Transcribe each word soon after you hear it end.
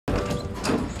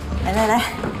来。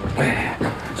哎，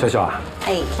潇潇啊，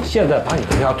哎，现在把你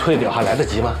的票退掉还来得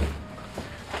及吗？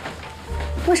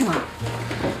为什么？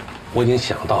我已经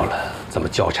想到了怎么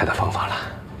交差的方法了。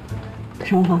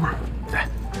什么方法？哎，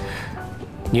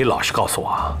你老实告诉我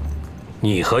啊，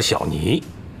你和小妮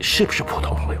是不是普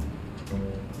通朋友？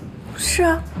是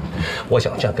啊。我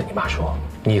想这样跟你妈说，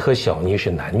你和小妮是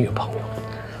男女朋友。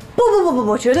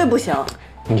不，绝对不行。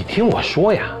你听我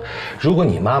说呀，如果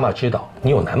你妈妈知道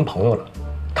你有男朋友了，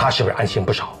她是不是安心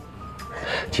不少？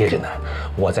接着呢，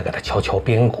我再给她敲敲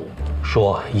边鼓，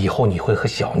说以后你会和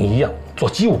小妮一样做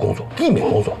机务工作、地面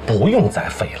工作，不用再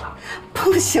飞了。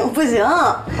不行，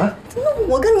啊！那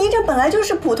我跟你这本来就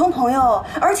是普通朋友，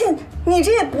而且你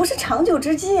这也不是长久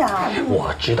之计啊。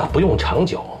我知道不用长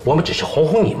久，我们只是哄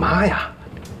哄你妈呀。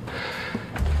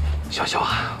小小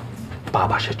啊，爸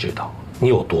爸是知道你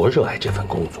有多热爱这份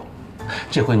工作。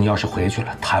这回你要是回去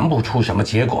了，谈不出什么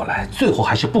结果来，最后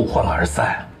还是不欢而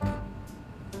散。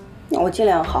那我尽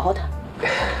量好好谈。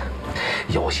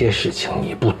有些事情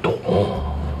你不懂，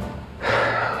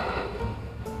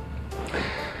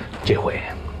这回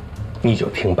你就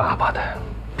听爸爸的，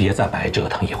别再白折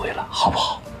腾一回了，好不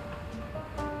好？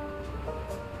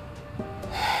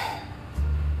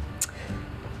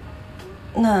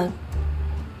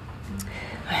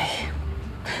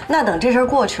那等这事儿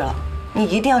过去了，你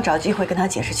一定要找机会跟他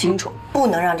解释清楚，不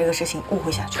能让这个事情误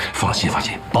会下去。放心，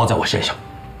包在我身上，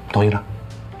同意了？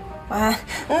哎，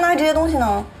那这些东西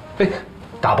呢？哎，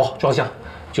打包装箱，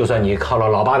就算你犒劳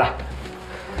老爸的。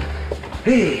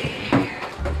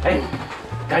哎，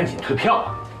赶紧退票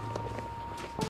啊！